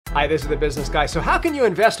Hi, this is the Business Guy. So how can you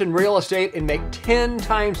invest in real estate and make 10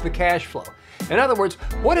 times the cash flow? In other words,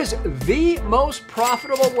 what is the most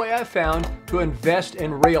profitable way I've found to invest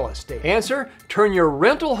in real estate? Answer, turn your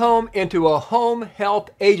rental home into a home health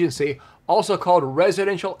agency, also called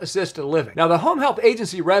residential assisted living. Now, the home health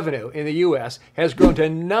agency revenue in the U.S. has grown to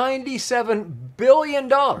 $97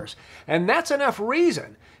 billion, and that's enough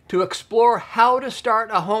reason to explore how to start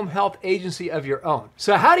a home health agency of your own.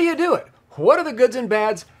 So how do you do it? What are the goods and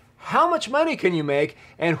bads? How much money can you make?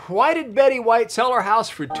 And why did Betty White sell her house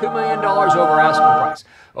for $2 million over asking price?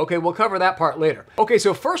 Okay, we'll cover that part later. Okay,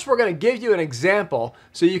 so first we're going to give you an example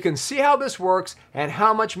so you can see how this works and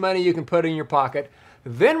how much money you can put in your pocket.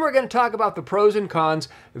 Then we're going to talk about the pros and cons.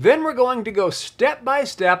 Then we're going to go step by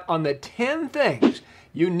step on the 10 things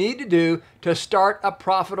you need to do to start a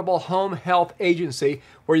profitable home health agency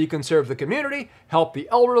where you can serve the community, help the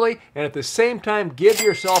elderly, and at the same time give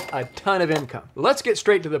yourself a ton of income. Let's get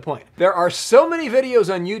straight to the point. There are so many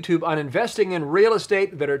videos on YouTube on investing in real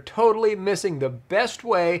estate that are totally missing the best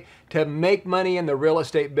way to make money in the real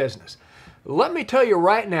estate business. Let me tell you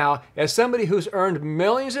right now, as somebody who's earned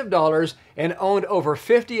millions of dollars and owned over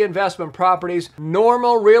 50 investment properties,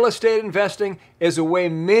 normal real estate investing is a way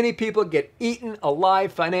many people get eaten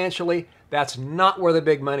alive financially. That's not where the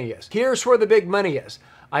big money is. Here's where the big money is.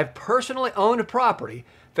 I've personally owned a property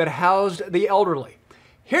that housed the elderly.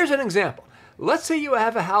 Here's an example. Let's say you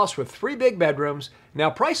have a house with 3 big bedrooms. Now,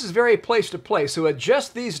 prices vary place to place, so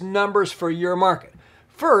adjust these numbers for your market.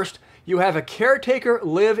 First, you have a caretaker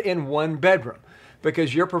live in 1 bedroom.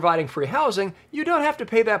 Because you're providing free housing, you don't have to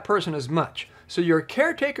pay that person as much. So your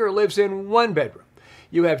caretaker lives in 1 bedroom.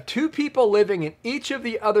 You have 2 people living in each of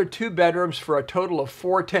the other 2 bedrooms for a total of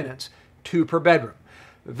 4 tenants, 2 per bedroom.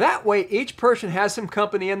 That way, each person has some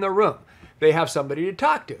company in the room. They have somebody to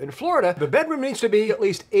talk to. In Florida, the bedroom needs to be at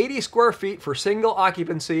least 80 square feet for single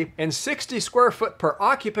occupancy and 60 square foot per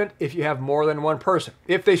occupant if you have more than 1 person.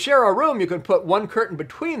 If they share a room, you can put 1 curtain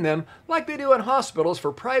between them like they do in hospitals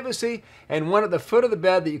for privacy and 1 at the foot of the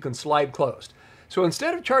bed that you can slide closed. So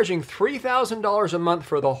instead of charging $3,000 a month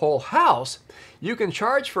for the whole house, you can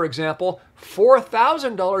charge, for example,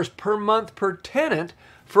 $4,000 per month per tenant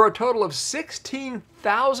for a total of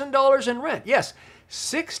 $16,000 in rent. Yes,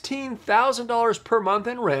 $16,000 per month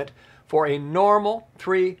in rent for a normal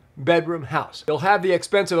 3-bedroom house. You'll have the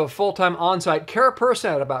expense of a full-time on-site care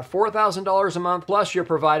person at about $4,000 a month, plus you're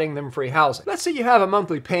providing them free housing. Let's say you have a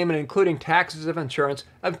monthly payment, including taxes of insurance,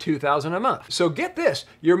 of $2,000 a month. So get this,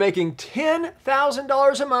 you're making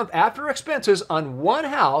 $10,000 a month after expenses on 1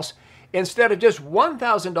 house instead of just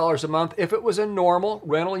 $1,000 a month if it was a normal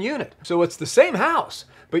rental unit. So it's the same house,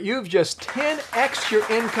 but you've just 10x'd your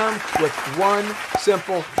income with 1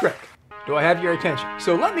 simple trick. Do I have your attention?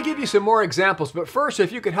 So let me give you some more examples, but first,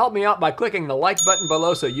 if you could help me out by clicking the like button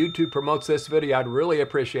below so YouTube promotes this video, I'd really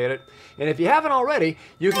appreciate it. And if you haven't already,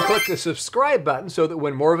 you can click the subscribe button so that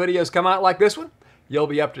when more videos come out like this one, you'll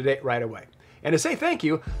be up to date right away. And to say thank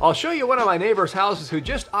you, I'll show you one of my neighbor's houses who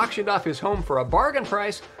just auctioned off his home for a bargain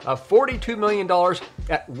price of $42 million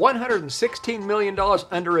at $116 million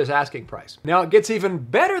under his asking price. Now, it gets even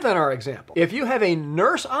better than our example. If you have a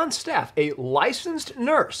nurse on staff, a licensed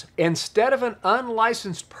nurse, instead of an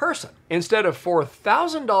unlicensed person, instead of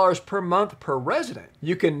 $4,000 per month per resident,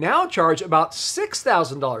 you can now charge about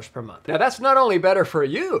 $6,000 per month. Now, that's not only better for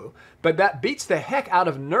you, but that beats the heck out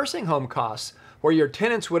of nursing home costs, where your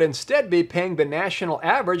tenants would instead be paying the national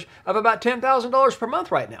average of about $10,000 per month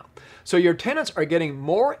right now. So your tenants are getting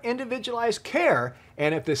more individualized care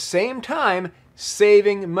and at the same time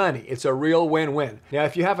saving money. It's a real win-win. Now,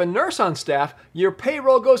 if you have a nurse on staff, your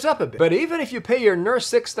payroll goes up a bit. But even if you pay your nurse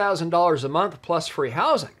 $6,000 a month plus free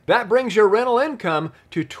housing, that brings your rental income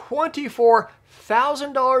to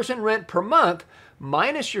 $24,000 in rent per month,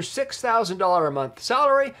 minus your $6,000 a month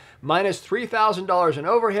salary, minus $3,000 in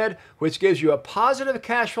overhead, which gives you a positive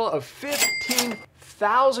cash flow of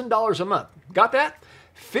 $15,000 a month. Got that?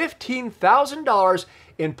 $15,000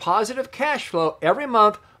 in positive cash flow every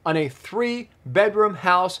month on a 3-bedroom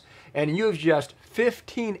house, and you've just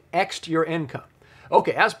 15x'd your income.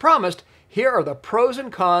 Okay, as promised, here are the pros and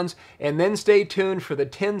cons, and then stay tuned for the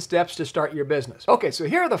 10 steps to start your business. Okay, so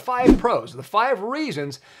here are the 5 pros, the 5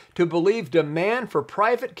 reasons to believe demand for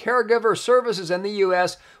private caregiver services in the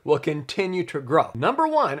U.S. will continue to grow. Number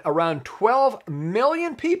 1, around 12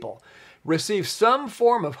 million people receive some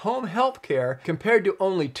form of home health care compared to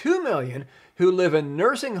only 2 million who live in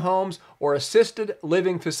nursing homes or assisted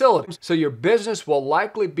living facilities, so your business will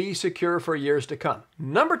likely be secure for years to come.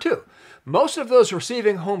 Number 2, most of those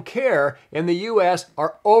receiving home care in the U.S.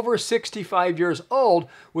 are over 65 years old,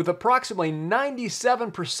 with approximately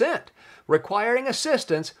 97% requiring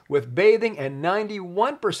assistance with bathing and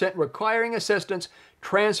 91% requiring assistance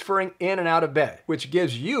transferring in and out of bed, which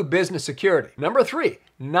gives you business security. Number 3,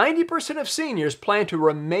 90% of seniors plan to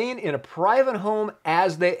remain in a private home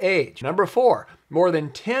as they age. Number 4, more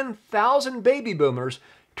than 10,000 baby boomers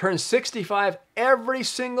turn 65 every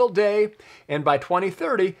single day, and by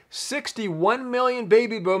 2030, 61 million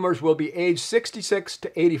baby boomers will be aged 66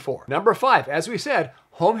 to 84. Number 5, as we said,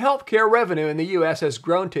 home health care revenue in the U.S. has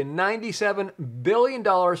grown to $97 billion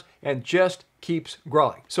and just keeps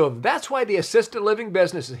growing. So that's why the assisted living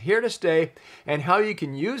business is here to stay, and how you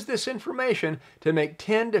can use this information to make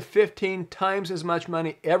 10 to 15 times as much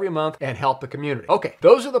money every month and help the community. Okay,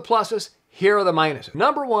 those are the pluses. Here are the minuses.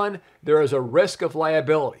 Number 1, there is a risk of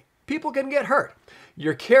liability. People can get hurt.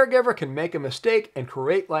 Your caregiver can make a mistake and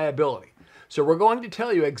create liability. So we're going to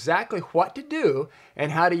tell you exactly what to do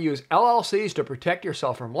and how to use LLCs to protect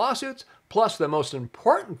yourself from lawsuits. Plus, the most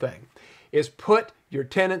important thing is put your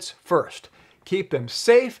tenants first. Keep them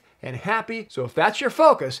safe and happy. So if that's your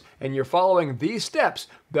focus and you're following these steps,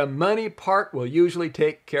 the money part will usually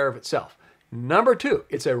take care of itself. Number 2,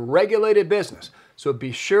 it's a regulated business. So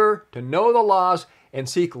be sure to know the laws and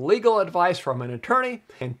seek legal advice from an attorney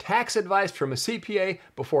and tax advice from a CPA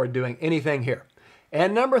before doing anything here.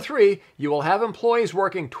 And number 3, you will have employees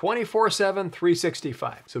working 24/7,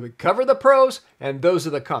 365. So we cover the pros and those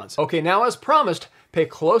are the cons. Okay, now as promised, pay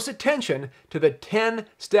close attention to the 10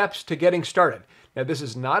 steps to getting started. Now this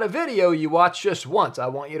is not a video you watch just once. I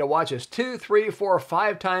want you to watch this 2, 3, 4,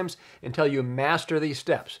 5 times until you master these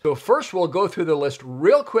steps. So first we'll go through the list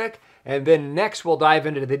real quick, and then next we'll dive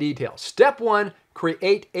into the details. Step 1,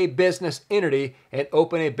 create a business entity and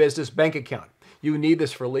open a business bank account. You need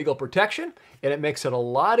this for legal protection, and it makes it a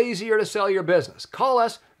lot easier to sell your business. Call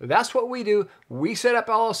us. That's what we do. We set up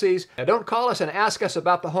LLCs. Now don't call us and ask us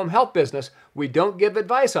about the home health business. We don't give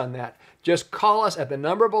advice on that. Just call us at the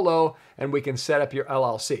number below and we can set up your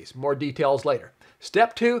LLCs. More details later.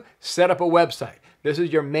 Step 2, set up a website. This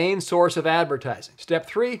is your main source of advertising. Step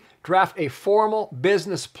 3, draft a formal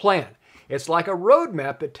business plan. It's like a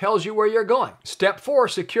roadmap that tells you where you're going. Step 4,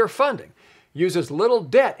 secure funding. Use as little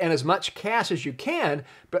debt and as much cash as you can,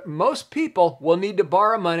 but most people will need to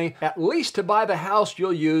borrow money at least to buy the house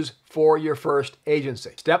you'll use for your first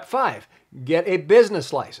agency. Step 5, get a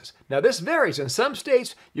business license. Now this varies. In some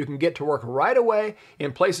states, you can get to work right away.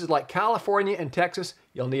 In places like California and Texas,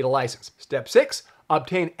 you'll need a license. Step 6,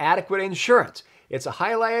 obtain adequate insurance. It's a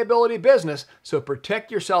high liability business, so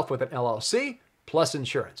protect yourself with an LLC plus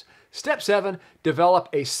insurance. Step 7, develop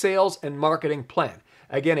a sales and marketing plan.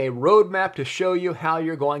 Again, a roadmap to show you how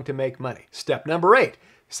you're going to make money. Step number 8,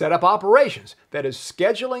 set up operations. That is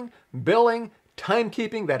scheduling, billing,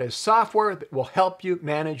 timekeeping. That is software that will help you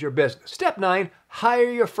manage your business. Step 9,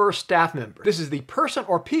 hire your first staff member. This is the person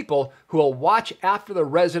or people who will watch after the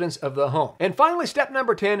residents of the home. And finally, step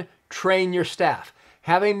number 10, train your staff.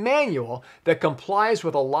 Have a manual that complies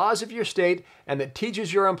with the laws of your state and that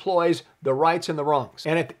teaches your employees the rights and the wrongs.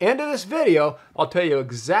 And at the end of this video, I'll tell you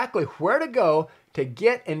exactly where to go to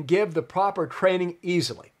get and give the proper training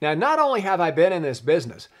easily. Now, not only have I been in this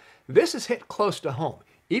business, this has hit close to home.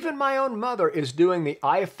 Even my own mother is doing the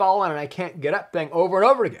I've fallen and I can't get up thing over and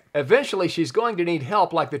over again. Eventually, she's going to need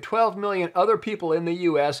help like the 12 million other people in the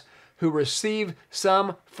U.S. who receive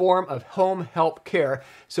some form of home health care.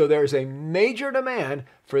 So there's a major demand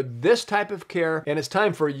for this type of care, and it's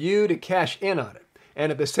time for you to cash in on it.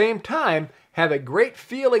 And at the same time, have a great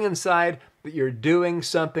feeling inside that you're doing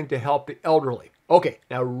something to help the elderly. Okay,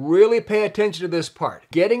 now really pay attention to this part.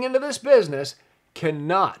 Getting into this business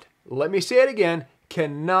cannot, let me say it again,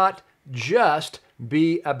 cannot just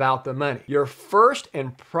be about the money. Your first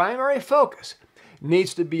and primary focus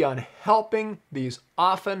needs to be on helping these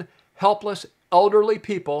often helpless elderly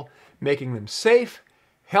people, making them safe,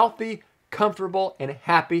 healthy, comfortable, and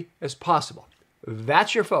happy as possible.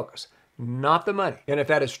 That's your focus, not the money. And if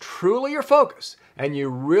that is truly your focus, and you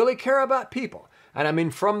really care about people, and I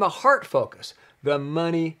mean from the heart focus, the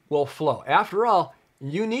money will flow. After all,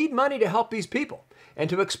 you need money to help these people and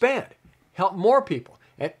to expand, help more people,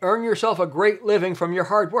 and earn yourself a great living from your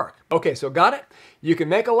hard work. Okay, so got it? You can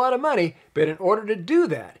make a lot of money, but in order to do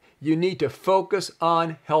that, you need to focus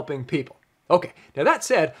on helping people. Okay, now that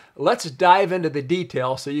said, let's dive into the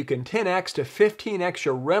details so you can 10x to 15x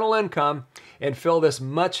your rental income and fill this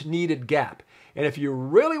much needed gap. And if you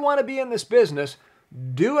really want to be in this business,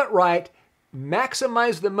 do it right,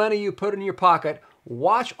 maximize the money you put in your pocket,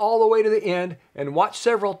 watch all the way to the end, and watch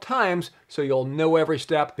several times so you'll know every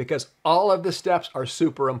step, because all of the steps are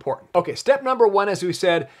super important. Okay, step number 1, as we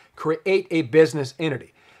said, create a business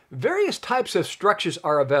entity. Various types of structures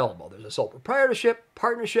are available. There's a sole proprietorship,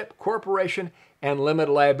 partnership, corporation, and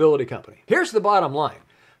limited liability company. Here's the bottom line.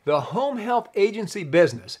 The home health agency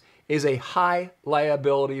business is a high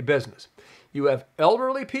liability business. You have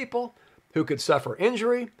elderly people who could suffer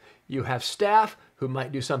injury. You have staff who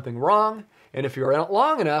might do something wrong. And if you're in it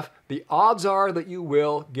long enough, the odds are that you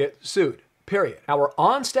will get sued. Period. Our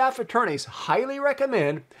on-staff attorneys highly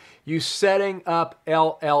recommend you setting up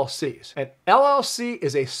LLCs. An LLC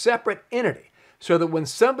is a separate entity so that when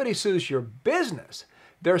somebody sues your business,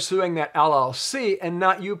 they're suing that LLC and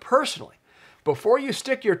not you personally. Before you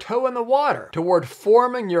stick your toe in the water toward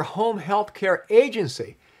forming your home health care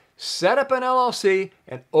agency, set up an LLC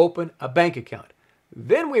and open a bank account.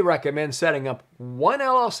 Then we recommend setting up one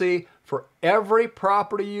LLC for every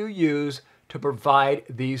property you use to provide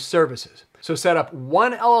these services. So set up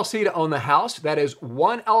one LLC to own the house, that is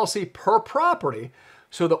one LLC per property,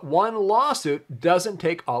 so that one lawsuit doesn't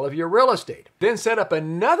take all of your real estate. Then set up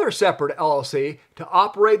another separate LLC to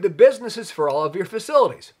operate the businesses for all of your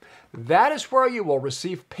facilities. That is where you will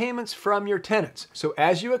receive payments from your tenants. So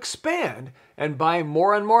as you expand and buy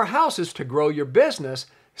more and more houses to grow your business,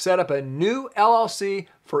 set up a new LLC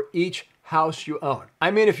for each house you own.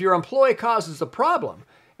 I mean, if your employee causes a problem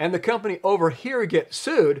and the company over here gets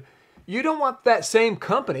sued, you don't want that same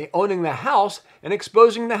company owning the house and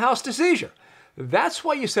exposing the house to seizure. That's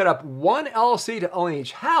why you set up one LLC to own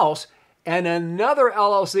each house and another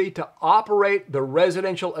LLC to operate the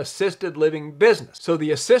residential assisted living business. So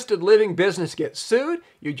the assisted living business gets sued,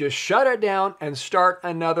 you just shut it down and start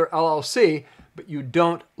another LLC, but you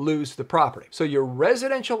don't lose the property. So your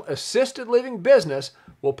residential assisted living business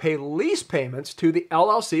will pay lease payments to the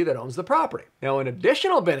LLC that owns the property. Now, an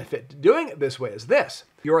additional benefit to doing it this way is this.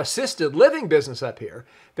 Your assisted living business up here,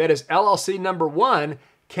 that is LLC number 1,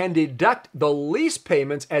 can deduct the lease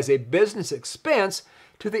payments as a business expense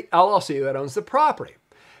to the LLC that owns the property.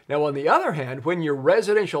 Now, on the other hand, when your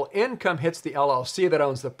residential income hits the LLC that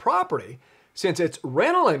owns the property, since it's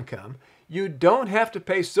rental income, you don't have to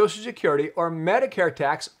pay Social Security or Medicare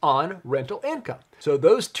tax on rental income. So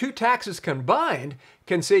those two taxes combined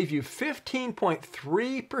can save you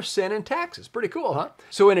 15.3% in taxes. Pretty cool, huh?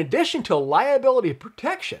 So in addition to liability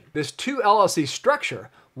protection, this two LLC structure,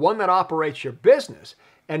 one that operates your business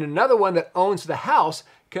and another one that owns the house,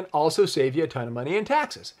 can also save you a ton of money in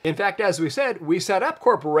taxes. In fact, as we said, we set up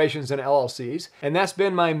corporations and LLCs, and that's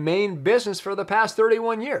been my main business for the past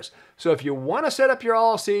 31 years. So if you want to set up your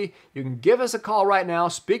LLC, you can give us a call right now,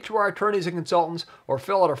 speak to our attorneys and consultants, or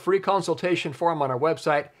fill out a free consultation form on our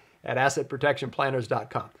website at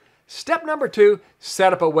assetprotectionplanners.com. Step number 2,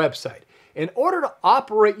 set up a website. In order to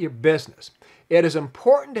operate your business, it is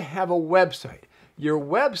important to have a website. Your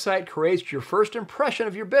website creates your first impression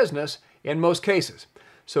of your business in most cases.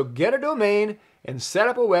 So get a domain and set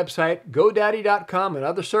up a website. GoDaddy.com and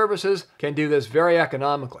other services can do this very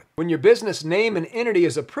economically. When your business name and entity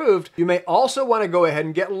is approved, you may also want to go ahead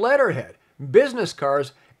and get letterhead, business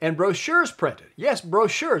cards, and brochures printed. Yes,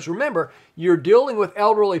 brochures. Remember, you're dealing with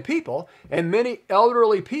elderly people, and many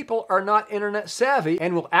elderly people are not internet savvy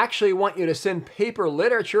and will actually want you to send paper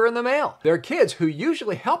literature in the mail. Their kids, who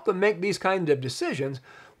usually help them make these kinds of decisions,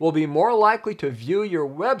 will be more likely to view your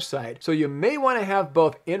website, so you may want to have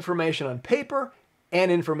both information on paper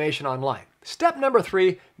and information online. Step number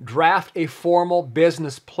 3, draft a formal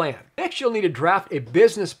business plan. Next, you'll need to draft a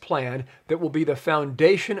business plan that will be the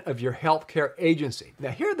foundation of your healthcare agency. Now,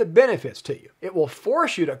 here are the benefits to you. It will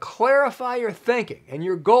force you to clarify your thinking and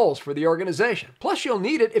your goals for the organization. Plus, you'll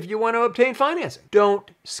need it if you want to obtain financing. Don't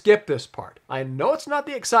skip this part. I know it's not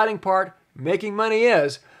the exciting part, making money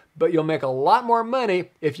is, but you'll make a lot more money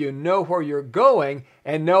if you know where you're going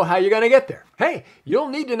and know how you're going to get there. Hey, you'll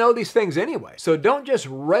need to know these things anyway, so don't just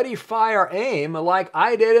ready, fire, aim like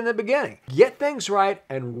I did in the beginning. Get things right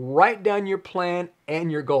and write down your plan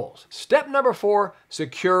and your goals. Step number 4,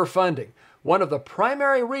 secure funding. One of the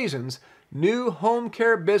primary reasons new home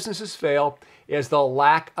care businesses fail is the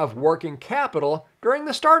lack of working capital during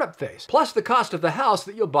the startup phase, plus the cost of the house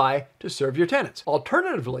that you'll buy to serve your tenants.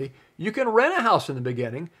 Alternatively, you can rent a house in the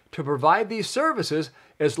beginning to provide these services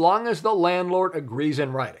as long as the landlord agrees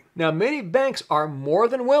in writing. Now, many banks are more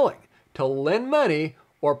than willing to lend money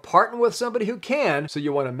or partner with somebody who can, so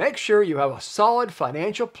you want to make sure you have a solid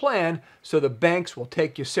financial plan so the banks will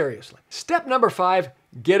take you seriously. Step number 5,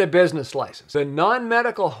 get a business license. The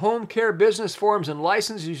non-medical home care business forms and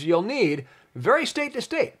licenses you'll need vary state to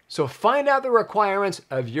state, so find out the requirements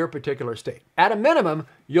of your particular state. At a minimum,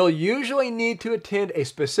 you'll usually need to attend a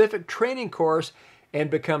specific training course and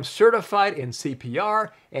become certified in CPR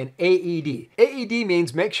and AED. AED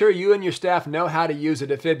means make sure you and your staff know how to use a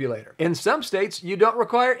defibrillator. In some states, you don't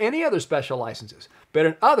require any other special licenses, but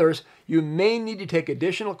in others, you may need to take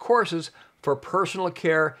additional courses for personal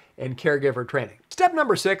care and caregiver training. Step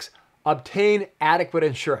number 6, obtain adequate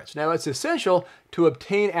insurance. Now, it's essential to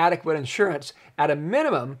obtain adequate insurance. At a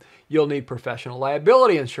minimum, you'll need professional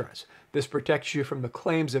liability insurance. This protects you from the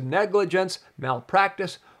claims of negligence,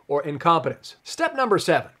 malpractice, or incompetence. Step number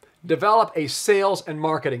 7, develop a sales and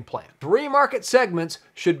marketing plan. 3 market segments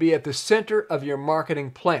should be at the center of your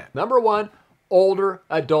marketing plan. Number 1, older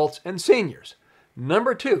adults and seniors.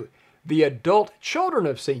 Number 2, the adult children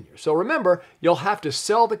of seniors. So remember, you'll have to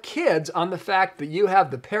sell the kids on the fact that you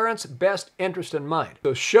have the parents' best interest in mind.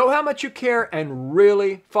 So show how much you care and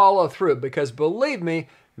really follow through, because believe me,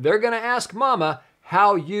 they're going to ask mama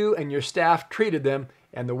how you and your staff treated them,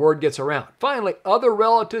 and the word gets around. Finally, other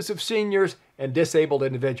relatives of seniors and disabled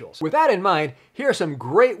individuals. With that in mind, here are some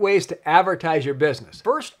great ways to advertise your business.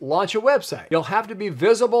 First, launch a website. You'll have to be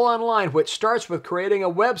visible online, which starts with creating a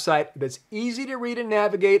website that's easy to read and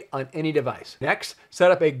navigate on any device. Next,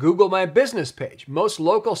 set up a Google My Business page. Most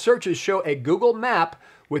local searches show a Google map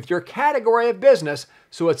with your category of business,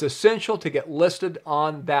 so it's essential to get listed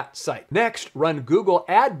on that site. Next, run Google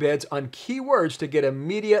ad bids on keywords to get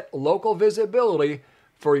immediate local visibility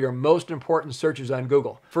for your most important searches on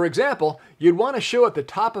Google. For example, you'd want to show at the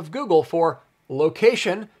top of Google for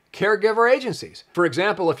location caregiver agencies. For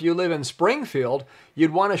example, if you live in Springfield,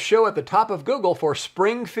 you'd want to show at the top of Google for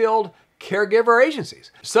Springfield caregiver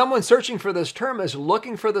agencies. Someone searching for this term is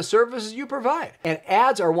looking for the services you provide. And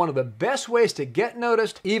ads are one of the best ways to get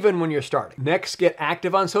noticed even when you're starting. Next, get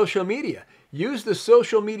active on social media. Use the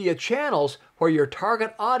social media channels where your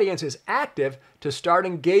target audience is active to start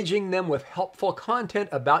engaging them with helpful content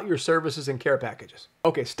about your services and care packages.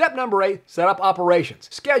 Okay, step number 8, set up operations,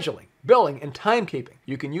 scheduling, billing, and timekeeping.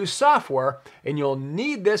 You can use software, and you'll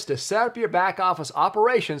need this to set up your back office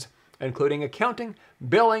operations, including accounting,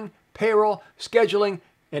 billing, payroll, scheduling,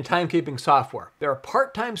 and timekeeping software. There are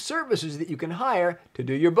part-time services that you can hire to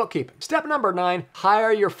do your bookkeeping. Step number 9,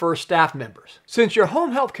 hire your first staff members. Since your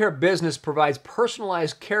home healthcare business provides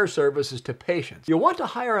personalized care services to patients, you'll want to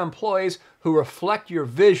hire employees who reflect your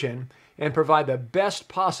vision and provide the best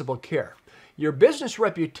possible care. Your business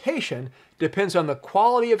reputation depends on the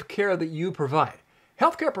quality of care that you provide.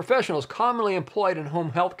 Healthcare professionals commonly employed in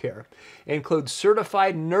home healthcare include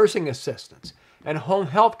certified nursing assistants and home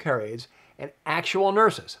healthcare aides and actual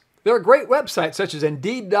nurses. There are great websites such as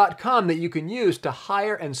Indeed.com that you can use to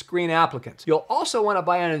hire and screen applicants. You'll also want to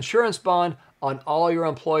buy an insurance bond on all your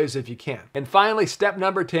employees if you can. And finally, step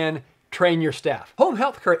number 10, train your staff. Home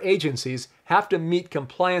healthcare agencies have to meet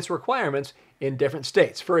compliance requirements in different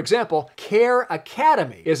states. For example, Care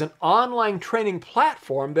Academy is an online training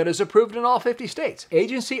platform that is approved in all 50 states.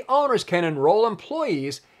 Agency owners can enroll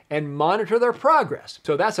employees and monitor their progress.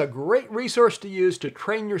 So that's a great resource to use to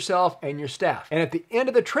train yourself and your staff. And at the end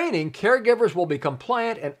of the training, caregivers will be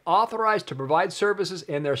compliant and authorized to provide services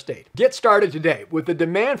in their state. Get started today. With the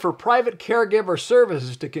demand for private caregiver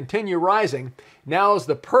services to continue rising, now is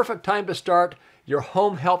the perfect time to start your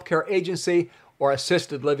home healthcare agency or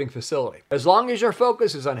assisted living facility. As long as your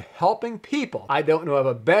focus is on helping people, I don't know of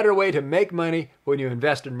a better way to make money when you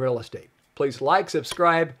invest in real estate. Please like,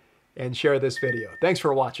 subscribe, and share this video. Thanks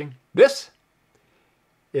for watching. This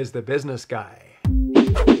is The Business Guy.